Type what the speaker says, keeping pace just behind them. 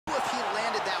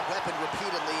weapon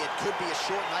repeatedly, it could be a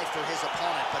short knife for his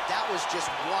opponent, but that was just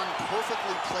one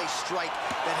perfectly placed strike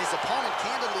that his opponent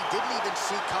candidly didn't even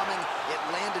see coming. It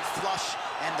landed flush,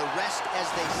 and the rest, as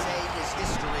they say, is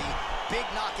history. Big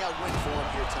knockout win for him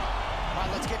here tonight. All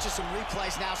right, let's get you some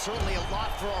replays now. Certainly a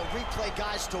lot for our replay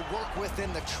guys to work with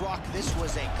in the truck. This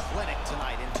was a clinic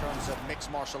tonight in terms of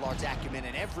mixed martial arts acumen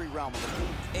in every realm of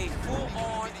the game. A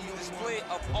full-on display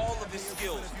of all of his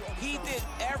skills. He did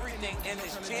everything in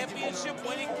his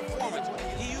championship-winning performance.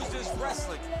 He used his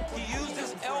wrestling. He used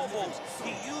his elbows.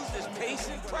 He used his pace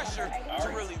and pressure to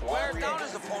really wear down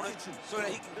his opponent so that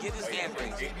he can get his hand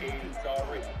raised.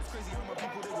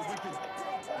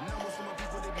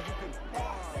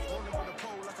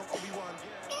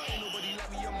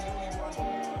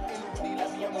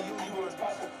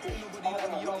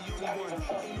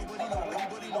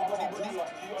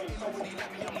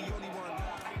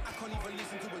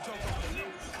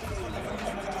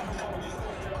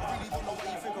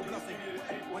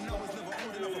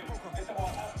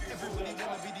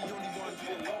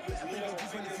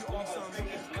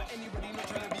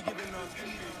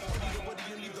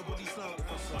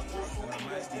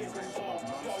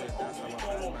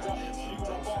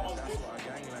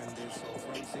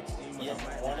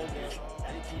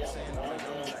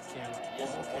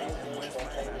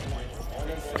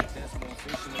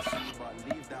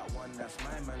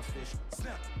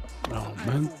 Oh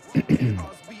man.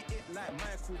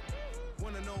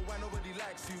 Wanna know why nobody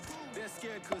likes you? They're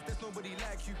scared cause there's nobody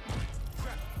like you.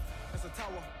 Crap, that's a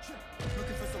tower.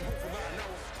 Looking for some hope for about an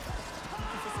hour.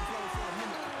 Looking for some flowers for a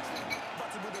minute.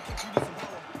 About to build a kick, you need some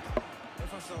power.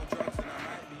 If I sell drugs, then I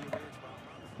might be rich, but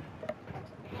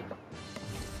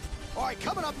All right,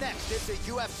 coming up next, it's a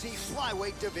UFC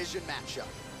flyweight division matchup.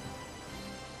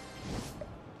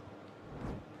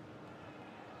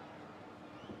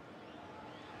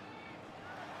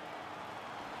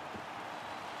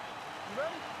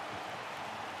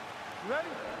 ready?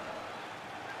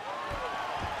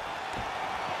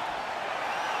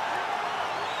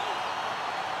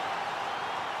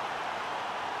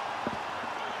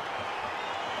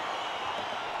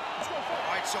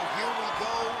 All right, so here we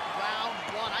go, round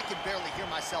one. I can barely hear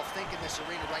myself think in this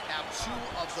arena right now. Two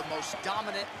of the most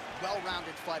dominant,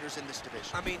 well-rounded fighters in this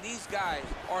division. I mean, these guys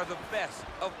are the best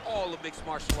of all of mixed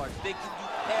martial arts. They can do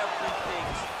everything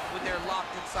when they're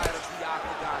locked inside of the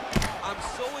octagon. I'm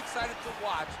so excited to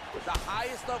watch the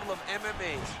highest level of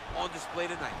MMA on display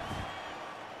tonight.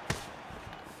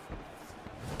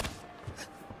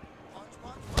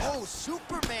 Oh,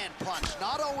 Superman punch.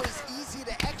 Not always easy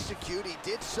to execute. He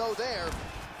did so there.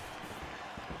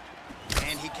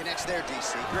 And he connects there,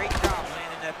 DC. Great job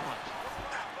landing that punch.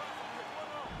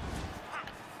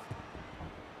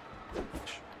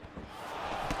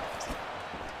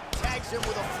 Tags him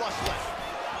with a flush left.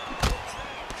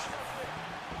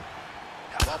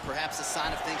 Well, perhaps a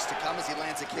sign of things to come as he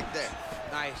lands a kick there.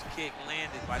 Nice kick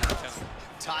landed by the gentleman.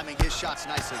 Timing his shots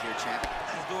nicely here, champ.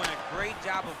 He's doing a great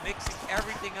job of mixing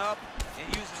everything up and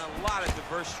using a lot of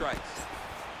diverse strikes.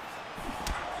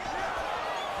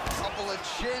 Couple of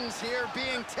chins here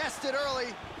being tested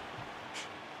early.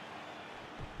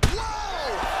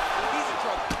 Whoa! He's in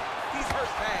trouble. He's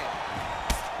hurt bad.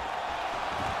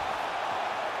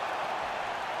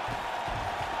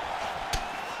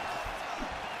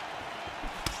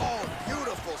 Oh,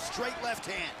 beautiful straight left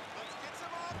hand.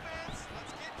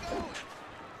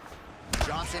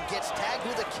 Johnson gets tagged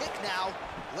with a kick now.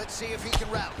 Let's see if he can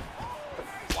rally.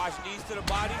 Watch knees to the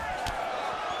body.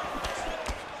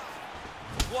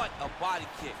 What a body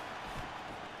kick.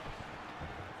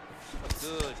 A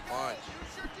good punch.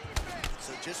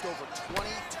 So just over 20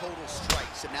 total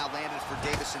strikes have now landed for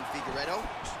Davison Figueiredo.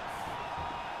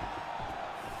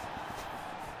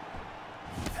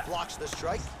 Blocks the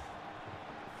strike.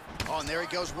 Oh, and there he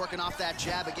goes, working off that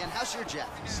jab again. How's your jab?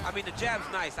 I mean, the jab's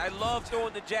nice. I love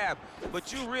throwing the jab,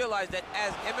 but you realize that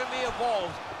as MMA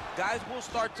evolves, guys will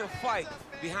start to fight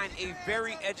behind a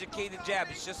very educated jab.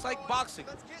 It's just like boxing.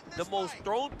 The most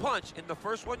thrown punch in the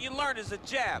first one you learn is a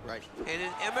jab. Right. And in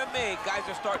MMA, guys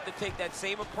are starting to take that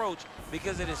same approach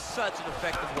because it is such an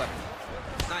effective weapon.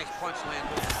 Nice punch land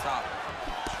over the top.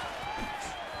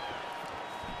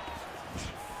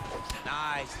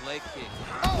 Nice leg kick.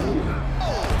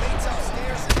 Oh, baits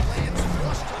upstairs and lands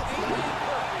flush to the feet.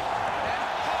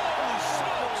 Holy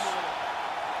smokes.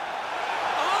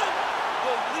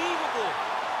 Unbelievable.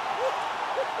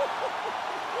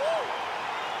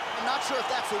 I'm not sure if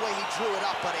that's the way he drew it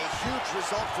up, but a huge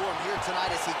result for him here tonight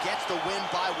as he gets the win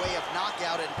by way of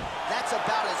knockout, and that's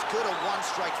about as good a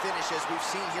one-strike finish as we've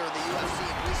seen here in the UFC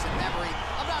in recent memory.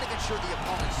 I'm not even sure the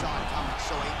opponent saw it coming,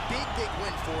 so a big, big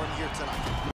win for him here tonight.